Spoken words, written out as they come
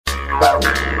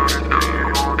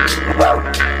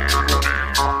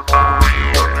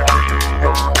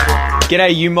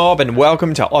G'day you mob and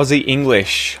welcome to Aussie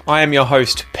English. I am your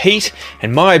host Pete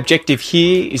and my objective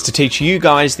here is to teach you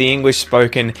guys the English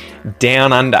spoken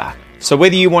down under. So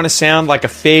whether you want to sound like a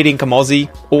fair dinkum Aussie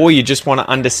or you just want to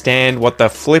understand what the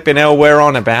flippin' hell we're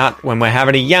on about when we're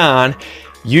having a yarn,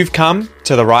 you've come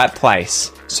to the right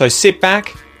place. So sit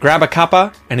back, grab a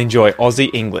cuppa and enjoy Aussie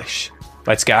English.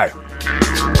 Let's go.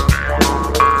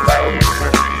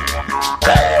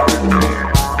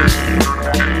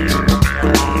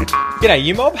 G'day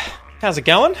you mob, how's it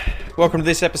going? Welcome to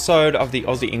this episode of the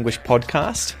Aussie English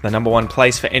podcast, the number one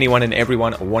place for anyone and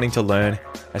everyone wanting to learn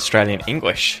Australian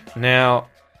English. Now,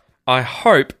 I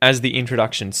hope, as the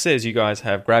introduction says, you guys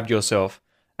have grabbed yourself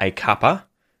a cuppa,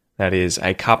 that is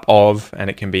a cup of,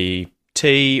 and it can be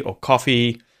tea or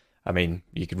coffee. I mean,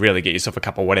 you could really get yourself a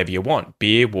cup of whatever you want,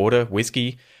 beer, water,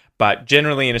 whiskey, but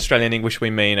generally in Australian English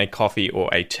we mean a coffee or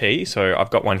a tea, so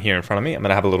I've got one here in front of me. I'm going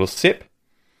to have a little sip.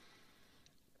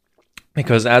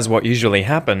 Because as what usually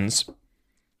happens,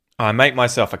 I make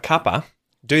myself a cuppa,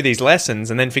 do these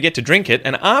lessons, and then forget to drink it.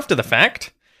 And after the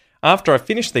fact, after I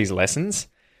finish these lessons,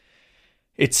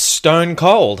 it's stone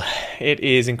cold. It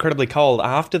is incredibly cold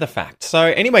after the fact. So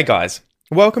anyway, guys,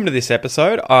 welcome to this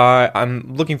episode.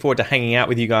 I'm looking forward to hanging out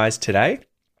with you guys today,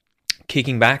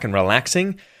 kicking back and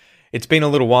relaxing. It's been a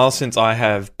little while since I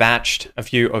have batched a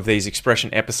few of these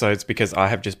expression episodes because I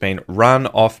have just been run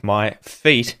off my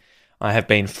feet. I have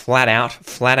been flat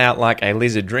out like a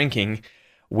lizard drinking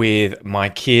with my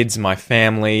kids, my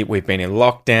family. We've been in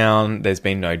lockdown. There's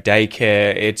been no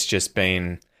daycare. It's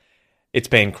been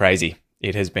crazy.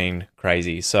 It has been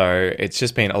crazy. So it's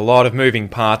just been a lot of moving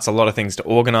parts, a lot of things to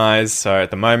organize. So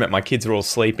at the moment, my kids are all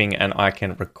sleeping and I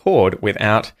can record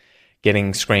without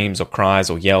getting screams or cries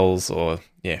or yells or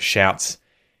shouts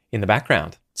in the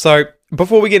background. So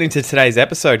before we get into today's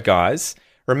episode, guys,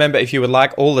 remember, if you would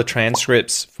like all the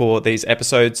transcripts for these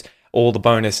episodes, all the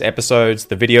bonus episodes,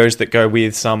 the videos that go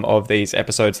with some of these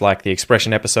episodes, like the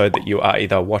expression episode that you are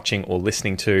either watching or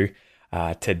listening to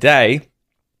today,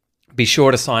 be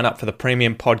sure to sign up for the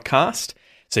premium podcast.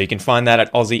 So you can find that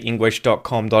at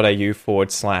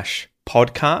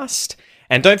aussieenglish.com.au/podcast.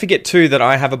 And don't forget too that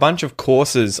I have a bunch of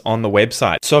courses on the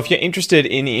website. So if you're interested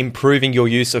in improving your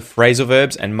use of phrasal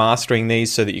verbs and mastering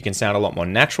these so that you can sound a lot more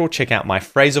natural, check out my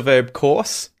phrasal verb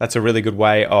course. That's a really good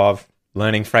way of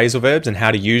learning phrasal verbs and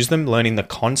how to use them, learning the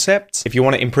concepts. If you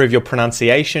want to improve your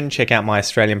pronunciation, check out my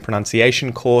Australian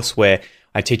pronunciation course where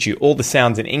I teach you all the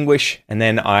sounds in English. And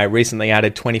then I recently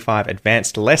added 25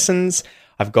 advanced lessons.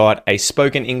 I've got a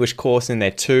spoken English course in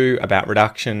there too about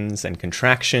reductions and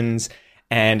contractions,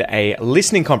 and a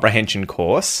listening comprehension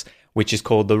course, which is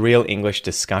called the Real English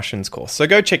Discussions course. So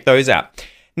go check those out.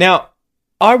 Now,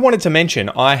 I wanted to mention,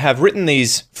 I have written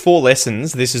these 4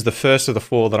 lessons. This is the first of the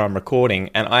 4 that I'm recording,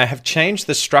 and I have changed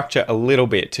the structure a little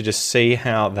bit to just see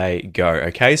how they go,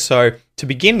 okay? So to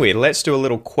begin with, let's do a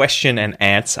little question and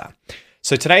answer.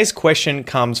 So today's question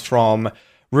comes from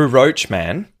Roo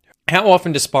Roachman. How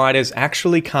often do spiders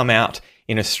actually come out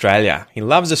in Australia? He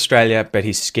loves Australia, but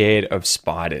he's scared of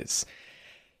spiders.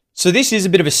 So this is a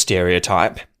bit of a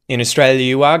stereotype. In Australia,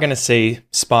 you are going to see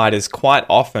spiders quite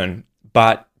often,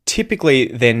 but typically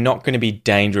they're not going to be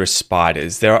dangerous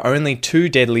spiders. There are only 2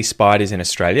 deadly spiders in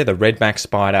Australia, the redback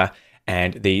spider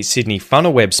and the Sydney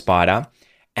funnel web spider,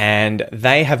 and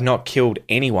they have not killed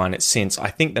anyone since, I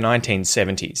think, the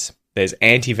 1970s. There's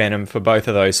anti-venom for both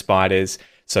of those spiders,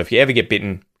 so if you ever get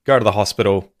bitten, go to the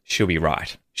hospital. She'll be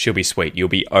right. She'll be sweet. You'll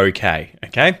be okay?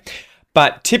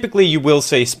 But typically you will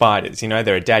see spiders. You know,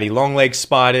 there are daddy long-legged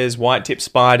spiders, white-tip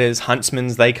spiders,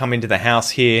 huntsmans. They come into the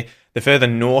house here. The further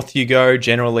north you go,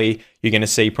 generally you're going to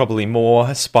see probably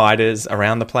more spiders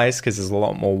around the place because there's a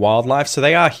lot more wildlife. So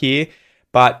they are here,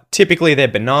 but typically they're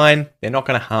benign. They're not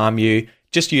going to harm you.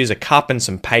 Just use a cup and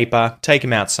some paper, take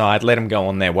them outside, let them go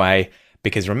on their way.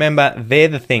 Because remember, they're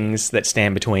the things that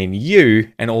stand between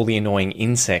you and all the annoying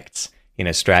insects in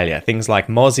Australia. Things like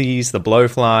mozzies, the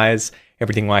blowflies,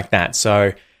 everything like that.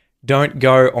 So don't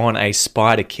go on a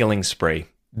spider killing spree.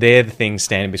 They're the things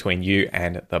standing between you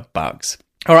and the bugs.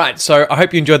 All right, so I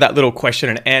hope you enjoyed that little question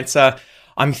and answer.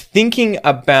 I'm thinking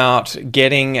about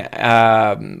getting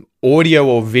audio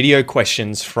or video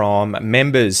questions from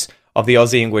members of the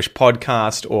Aussie English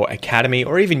podcast or Academy,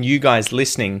 or even you guys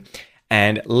listening,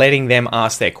 and letting them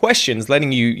ask their questions,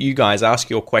 letting you guys ask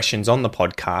your questions on the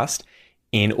podcast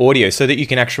in audio so that you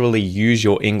can actually use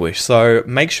your English. So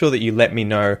make sure that you let me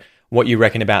know what you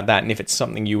reckon about that and if it's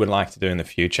something you would like to do in the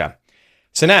future.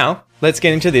 So now, let's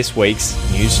get into this week's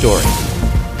news story.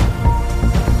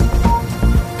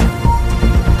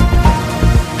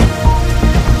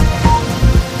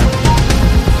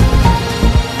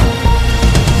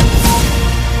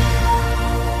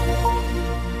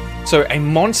 So a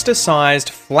monster-sized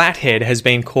flathead has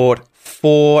been caught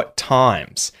 4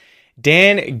 times.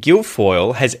 Dan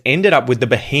Guilfoyle has ended up with the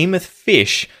behemoth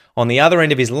fish on the other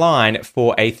end of his line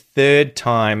for a 3rd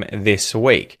time this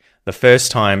week. The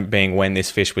first time being when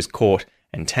this fish was caught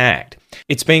and tagged.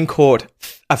 It's been caught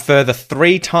a further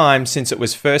 3 times since it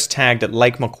was first tagged at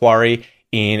Lake Macquarie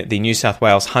in the New South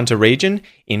Wales Hunter region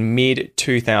in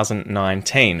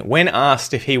mid-2019. When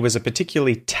asked if he was a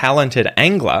particularly talented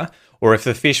angler or if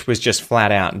the fish was just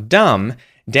flat out dumb,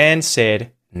 Dan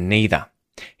said neither.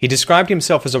 He described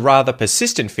himself as a rather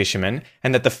persistent fisherman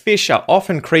and that the fish are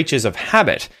often creatures of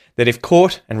habit that if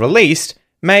caught and released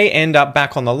may end up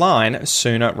back on the line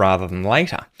sooner rather than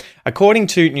later. According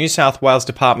to New South Wales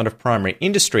Department of Primary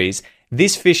Industries,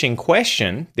 this fish in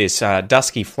question, this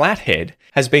dusky flathead,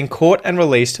 has been caught and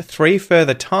released 3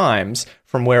 further times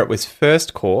from where it was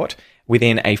first caught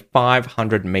within a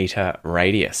 500-metre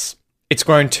radius. It's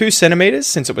grown 2 centimetres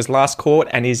since it was last caught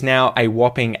and is now a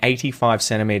whopping 85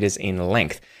 centimetres in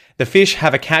length. The fish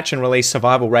have a catch and release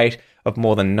survival rate of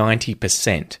more than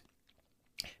 90%.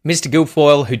 Mr.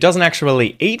 Guilfoyle, who doesn't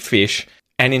actually eat fish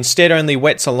and instead only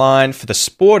wets a line for the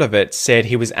sport of it, said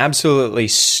he was absolutely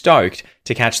stoked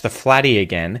to catch the flatty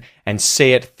again and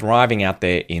see it thriving out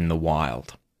there in the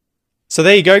wild. So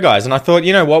there you go, guys. And I thought,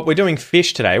 you know what? We're doing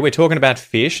fish today. We're talking about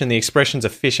fish and the expressions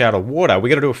of fish out of water. We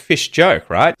got to do a fish joke,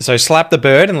 right? So slap the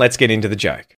bird and let's get into the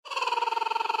joke.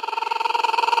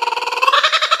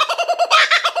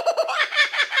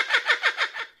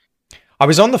 I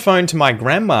was on the phone to my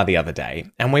grandma the other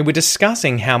day and we were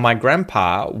discussing how my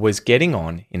grandpa was getting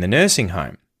on in the nursing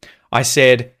home. I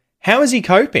said, "How is he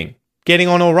coping? Getting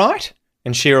on all right?"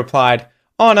 And she replied,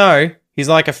 "Oh no, he's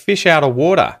like a fish out of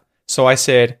water." So I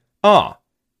said, "Oh,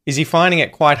 is he finding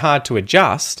it quite hard to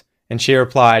adjust?" And she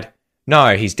replied,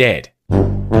 "No, he's dead."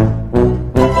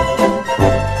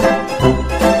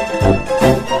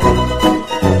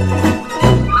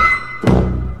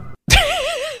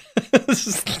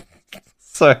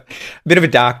 So, a bit of a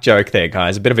dark joke there,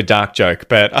 guys. A bit of a dark joke,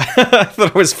 but I thought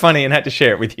it was funny and had to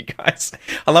share it with you guys.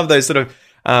 I love those sort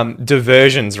of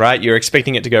diversions, right? You're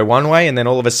expecting it to go one way, and then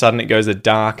all of a sudden it goes a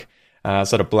dark,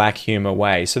 sort of black humor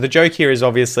way. So the joke here is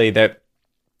obviously that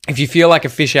if you feel like a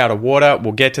fish out of water,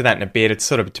 we'll get to that in a bit. It's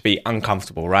sort of to be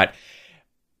uncomfortable, right?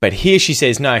 But here she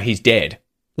says, no, he's dead.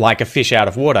 Like a fish out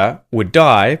of water would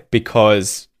die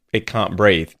because it can't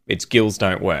breathe. Its gills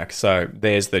don't work. So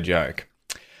there's the joke.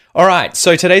 All right,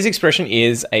 so today's expression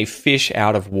is a fish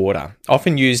out of water,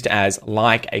 often used as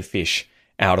like a fish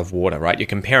out of water, right? You're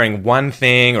comparing one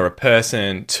thing or a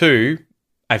person to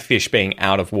a fish being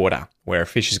out of water, where a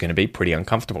fish is going to be pretty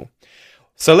uncomfortable.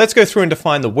 So let's go through and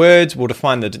define the words. We'll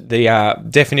define the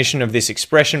definition of this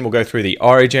expression. We'll go through the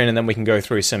origin, and then we can go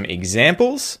through some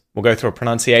examples. We'll go through a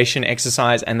pronunciation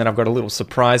exercise, and then I've got a little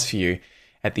surprise for you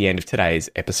at the end of today's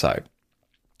episode.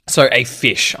 So a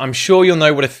fish. I'm sure you'll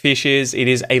know what a fish is. It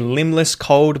is a limbless,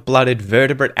 cold-blooded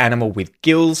vertebrate animal with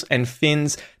gills and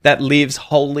fins that lives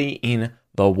wholly in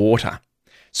the water.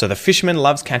 So the fisherman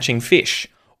loves catching fish,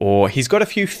 or he's got a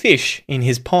few fish in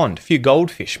his pond, a few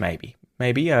goldfish maybe. What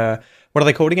are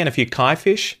they called again? A few kai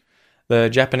fish? The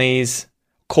Japanese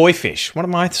koi fish. What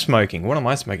am I smoking?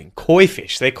 Koi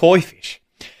fish. They're koi fish.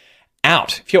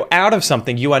 Out. If you're out of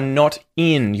something, you are not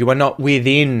in. You are not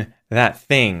within that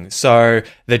thing. So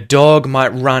the dog might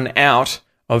run out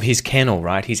of his kennel,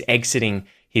 right? He's exiting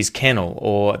his kennel.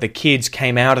 Or the kids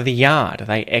came out of the yard.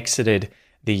 They exited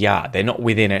the yard. They're not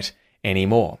within it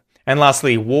anymore. And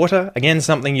lastly, water. Again,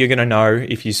 something you're going to know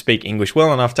if you speak English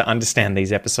well enough to understand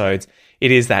these episodes.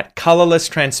 It is that colourless,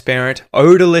 transparent,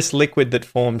 odourless liquid that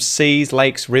forms seas,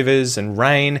 lakes, rivers, and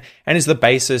rain, and is the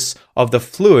basis of the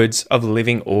fluids of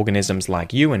living organisms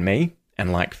like you and me,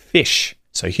 and like fish.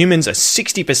 So humans are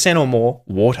 60% or more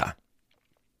water.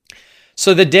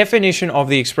 So the definition of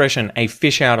the expression, a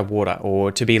fish out of water,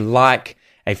 or to be like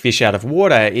a fish out of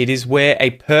water, it is where a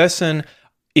person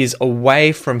is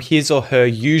away from his or her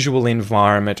usual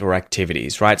environment or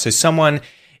activities, right? So someone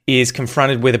is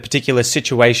confronted with a particular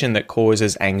situation that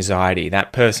causes anxiety.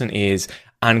 That person is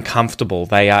uncomfortable.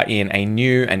 They are in a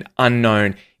new and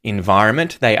unknown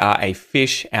environment. They are a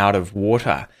fish out of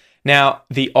water. Now,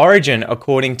 the origin,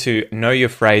 according to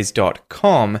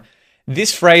knowyourphrase.com,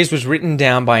 this phrase was written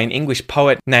down by an English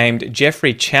poet named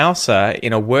Geoffrey Chaucer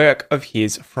in a work of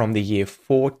his from the year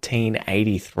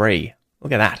 1483.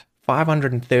 Look at that,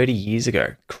 530 years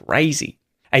ago. Crazy.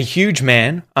 A huge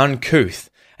man,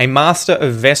 uncouth, a master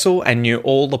of vessel and knew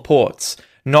all the ports,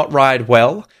 not ride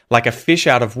well, like a fish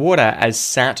out of water as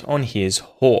sat on his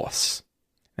horse.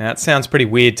 Now, that sounds pretty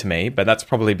weird to me, but that's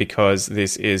probably because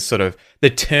this is sort of the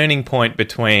turning point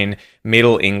between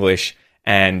Middle English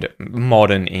and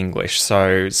modern English.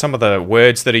 So some of the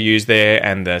words that are used there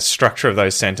and the structure of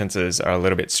those sentences are a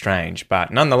little bit strange.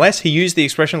 But nonetheless, he used the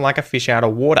expression like a fish out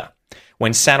of water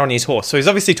when sat on his horse. So he's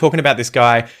obviously talking about this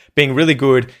guy being really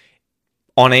good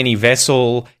on any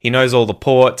vessel. He knows all the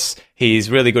ports.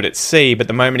 He's really good at sea. But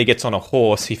the moment he gets on a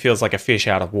horse, he feels like a fish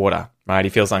out of water, right? He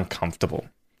feels uncomfortable.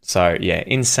 So yeah,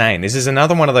 insane. This is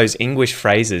another one of those English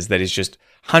phrases that is just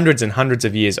hundreds and hundreds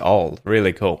of years old.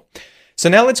 Really cool. So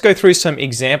now let's go through some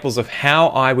examples of how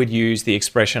I would use the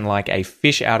expression like a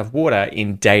fish out of water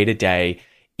in day-to-day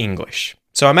English.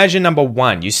 So imagine number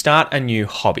one, you start a new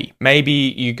hobby. Maybe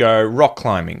you go rock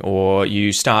climbing, or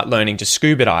you start learning to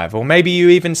scuba dive, or maybe you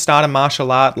even start a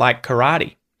martial art like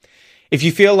karate. If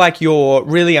you feel like you're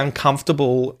really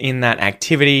uncomfortable in that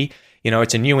activity,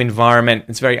 it's a new environment,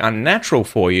 it's very unnatural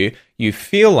for you, you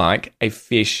feel like a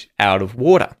fish out of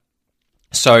water.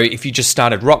 So if you just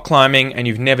started rock climbing and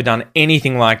you've never done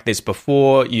anything like this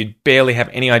before, you barely have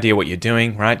any idea what you're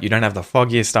doing, right? You don't have the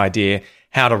foggiest idea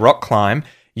how to rock climb,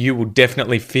 you will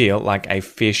definitely feel like a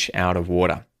fish out of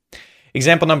water.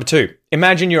 Example number two,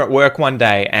 imagine you're at work one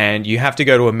day and you have to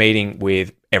go to a meeting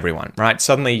with everyone, right?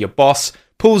 Suddenly your boss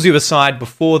pulls you aside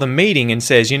before the meeting and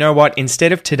says, you know what,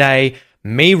 instead of today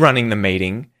me running the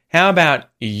meeting, how about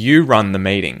you run the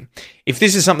meeting? If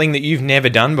this is something that you've never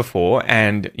done before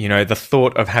and, the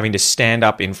thought of having to stand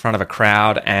up in front of a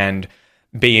crowd and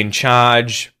be in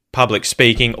charge, public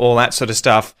speaking, all that sort of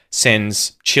stuff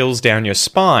sends chills down your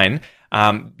spine,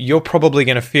 you're probably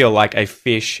going to feel like a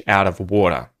fish out of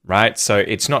water, right? So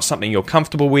it's not something you're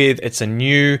comfortable with. It's a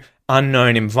new,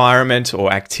 unknown environment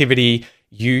or activity.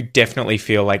 You definitely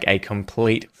feel like a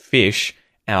complete fish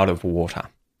out of water.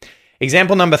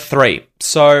 Example number three.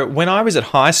 So when I was at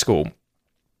high school,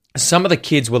 some of the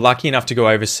kids were lucky enough to go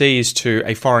overseas to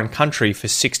a foreign country for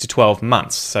 6 to 12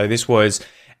 months. So this was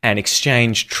an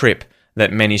exchange trip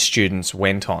that many students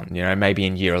went on, maybe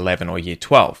in year 11 or year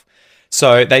 12.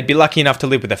 So they'd be lucky enough to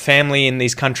live with a family in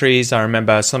these countries. I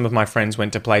remember some of my friends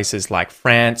went to places like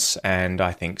France and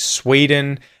I think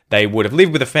Sweden. They would have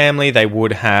lived with a family. They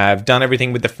would have done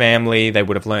everything with the family. They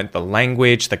would have learnt the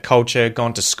language, the culture,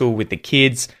 gone to school with the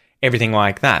kids, everything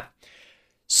like that.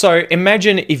 So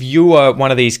imagine if you were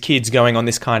one of these kids going on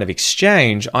this kind of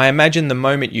exchange. I imagine the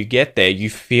moment you get there, you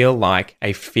feel like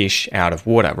a fish out of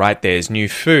water, right? There's new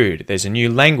food, there's a new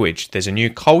language, there's a new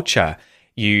culture.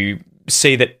 You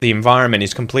see that the environment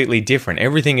is completely different.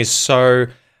 Everything is so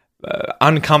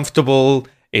uncomfortable.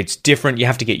 It's different. You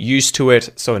have to get used to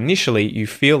it. So initially, you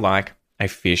feel like a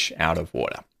fish out of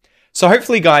water. So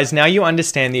hopefully, guys, now you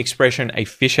understand the expression a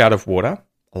fish out of water,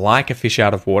 like a fish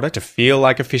out of water, to feel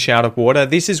like a fish out of water.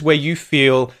 This is where you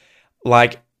feel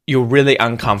like you're really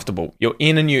uncomfortable. You're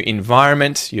in a new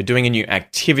environment, you're doing a new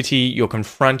activity, you're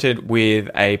confronted with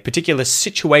a particular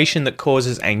situation that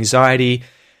causes anxiety.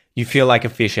 You feel like a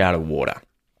fish out of water.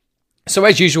 So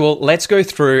as usual, let's go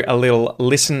through a little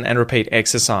listen and repeat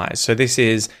exercise. So this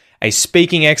is a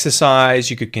speaking exercise.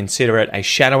 You could consider it a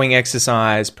shadowing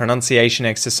exercise, pronunciation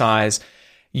exercise.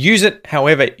 Use it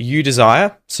however you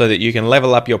desire so that you can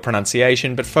level up your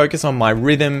pronunciation, but focus on my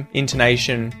rhythm,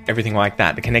 intonation, everything like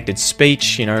that. The connected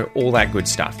speech, all that good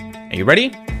stuff. Are you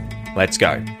ready? Let's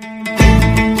go.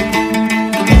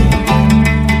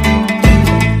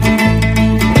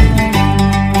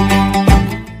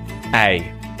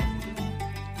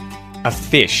 A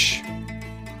fish.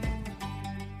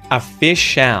 A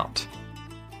fish out.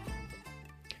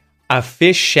 A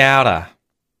fish outer.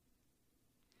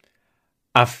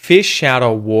 A fish out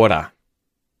of water.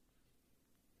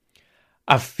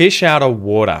 A fish out of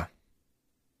water.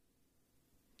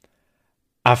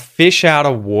 A fish out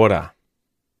of water.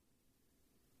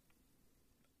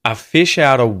 A fish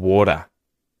out of water.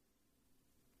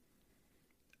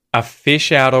 A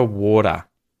fish out of water.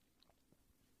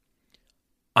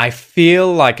 I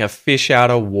feel like a fish out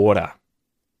of water.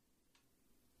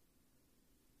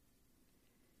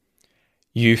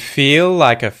 You feel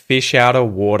like a fish out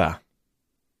of water.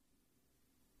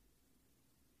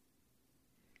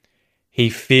 He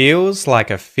feels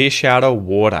like a fish out of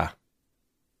water.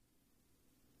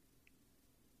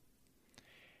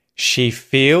 She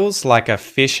feels like a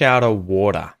fish out of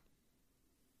water.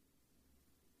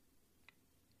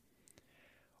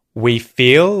 We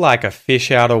feel like a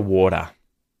fish out of water.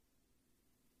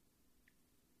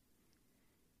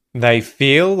 They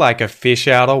feel like a fish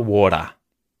out of water.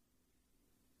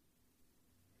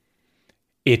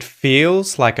 It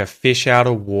feels like a fish out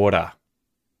of water.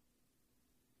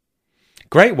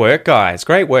 Great work, guys.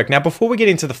 Great work. Now, before we get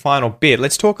into the final bit,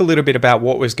 let's talk a little bit about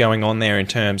what was going on there in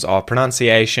terms of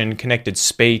pronunciation, connected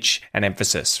speech, and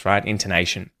emphasis, right?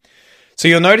 Intonation. So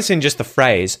you'll notice in just the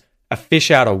phrase, a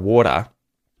fish out of water,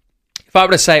 if I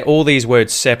were to say all these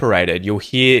words separated, you'll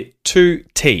hear two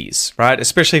T's, right?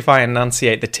 Especially if I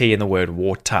enunciate the T in the word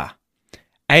water.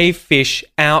 A fish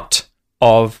out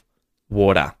of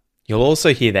water. You'll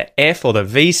also hear the F or the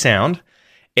V sound,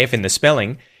 F in the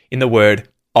spelling, in the word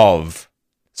of.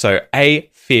 So a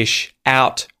fish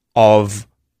out of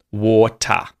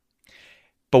water.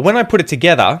 But when I put it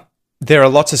together, there are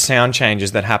lots of sound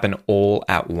changes that happen all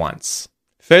at once.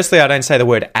 Firstly, I don't say the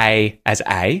word a as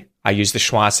a. I use the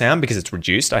schwa sound because it's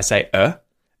reduced. I say a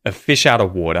fish out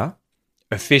of water,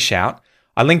 a fish out.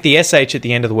 I link the sh at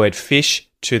the end of the word fish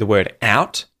to the word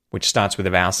out, which starts with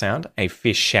a vowel sound, a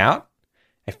fish out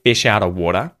of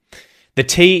water. The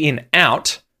T in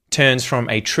out turns from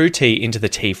a true T into the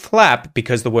T flap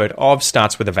because the word of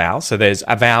starts with a vowel. So there's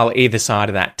a vowel either side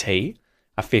of that T,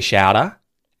 a fish outer,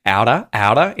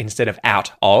 instead of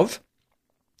out of.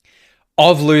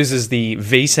 Of loses the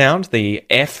V sound, the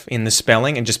F in the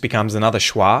spelling, and just becomes another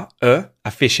schwa,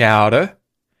 a fish out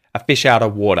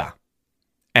of water.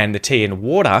 And the T in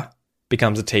water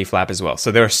becomes a T flap as well.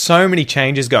 So there are so many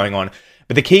changes going on.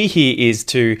 But the key here is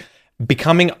to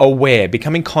becoming aware,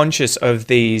 becoming conscious of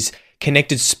these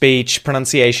connected speech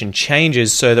pronunciation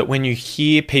changes so that when you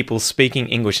hear people speaking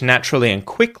English naturally and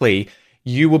quickly,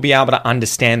 you will be able to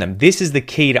understand them. This is the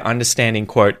key to understanding,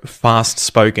 quote,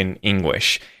 fast-spoken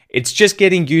English. It's just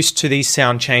getting used to these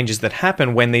sound changes that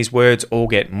happen when these words all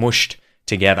get mushed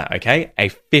together, okay? A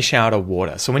fish out of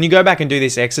water. So when you go back and do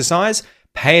this exercise,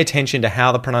 pay attention to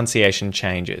how the pronunciation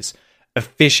changes. A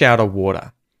fish out of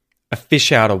water. A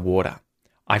fish out of water.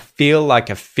 I feel like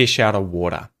a fish out of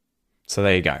water. So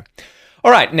there you go.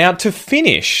 All right, now to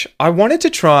finish, I wanted to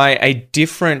try a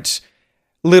different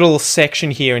little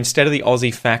section here instead of the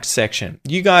Aussie Facts section.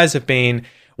 You guys have been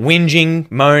whinging,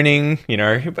 moaning,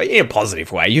 but in a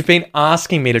positive way. You've been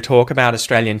asking me to talk about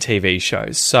Australian TV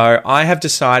shows. So I have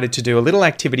decided to do a little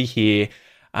activity here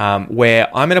where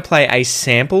I'm going to play a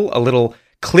sample, a little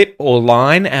clip or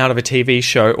line out of a TV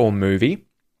show or movie.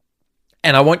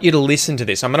 And I want you to listen to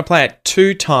this. I'm going to play it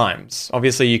 2 times.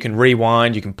 Obviously, you can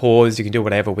rewind, you can pause, you can do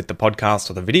whatever with the podcast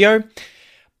or the video.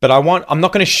 But I'm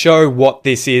not going to show what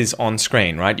this is on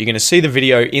screen, right? You're going to see the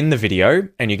video in the video,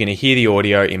 and you're going to hear the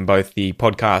audio in both the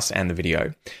podcast and the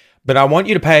video. But I want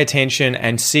you to pay attention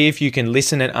and see if you can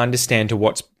listen and understand to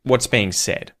what's being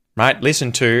said, right?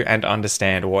 Listen to and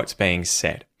understand what's being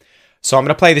said. So I'm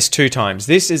going to play this 2 times.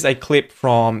 This is a clip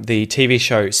from the TV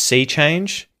show Sea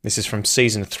Change. This is from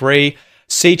season 3.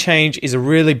 Sea Change is a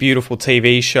really beautiful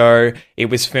TV show. It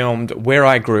was filmed where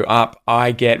I grew up.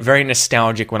 I get very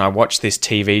nostalgic when I watch this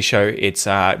TV show. It's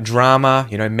drama,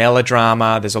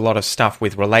 melodrama. There's a lot of stuff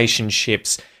with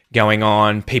relationships going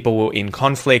on, people in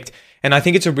conflict. And I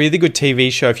think it's a really good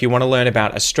TV show if you want to learn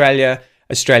about Australia,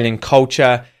 Australian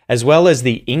culture, as well as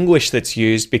the English that's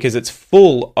used, because it's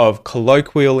full of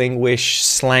colloquial English,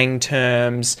 slang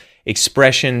terms,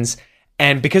 expressions.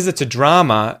 And because it's a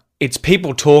drama, it's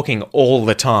people talking all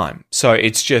the time. So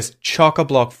it's just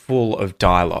chock-a-block full of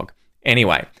dialogue.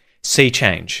 Anyway, Sea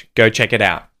Change. Go check it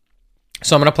out.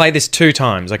 So I'm going to play this 2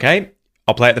 times, okay?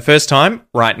 I'll play it the first time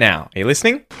right now. Are you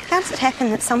listening? How does it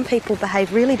happen that some people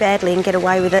behave really badly and get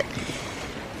away with it,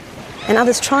 and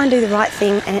others try and do the right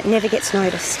thing and it never gets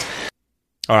noticed?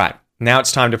 All right, now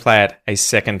it's time to play it a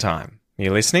second time. Are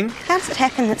you listening? How does it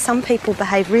happen that some people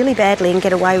behave really badly and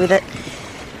get away with it,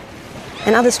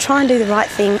 and others try and do the right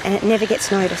thing and it never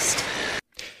gets noticed?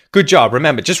 Good job.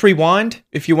 Remember, just rewind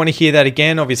if you want to hear that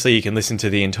again. Obviously, you can listen to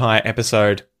the entire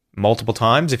episode multiple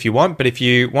times if you want, but if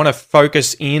you want to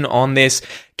focus in on this,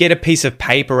 get a piece of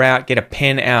paper out, get a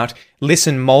pen out,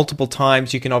 listen multiple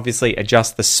times. You can obviously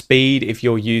adjust the speed if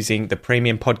you're using the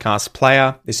premium podcast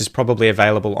player. This is probably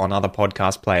available on other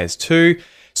podcast players too,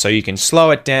 so you can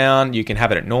slow it down, you can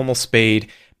have it at normal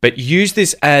speed. But use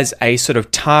this as a sort of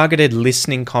targeted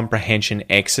listening comprehension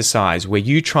exercise where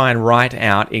you try and write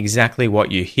out exactly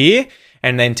what you hear.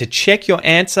 And then to check your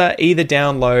answer, either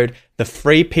download the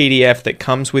free PDF that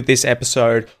comes with this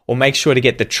episode, or make sure to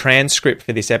get the transcript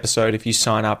for this episode if you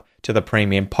sign up to the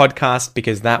premium podcast,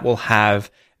 because that will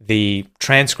have the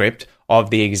transcript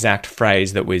of the exact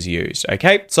phrase that was used.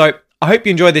 Okay, so I hope you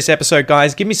enjoyed this episode,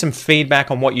 guys. Give me some feedback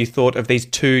on what you thought of these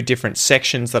 2 different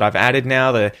sections that I've added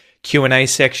now, the Q&A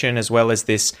section as well as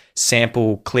this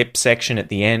sample clip section at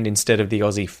the end instead of the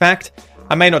Aussie Fact.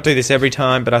 I may not do this every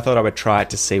time, but I thought I would try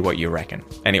it to see what you reckon.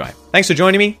 Anyway, thanks for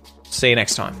joining me. See you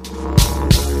next time.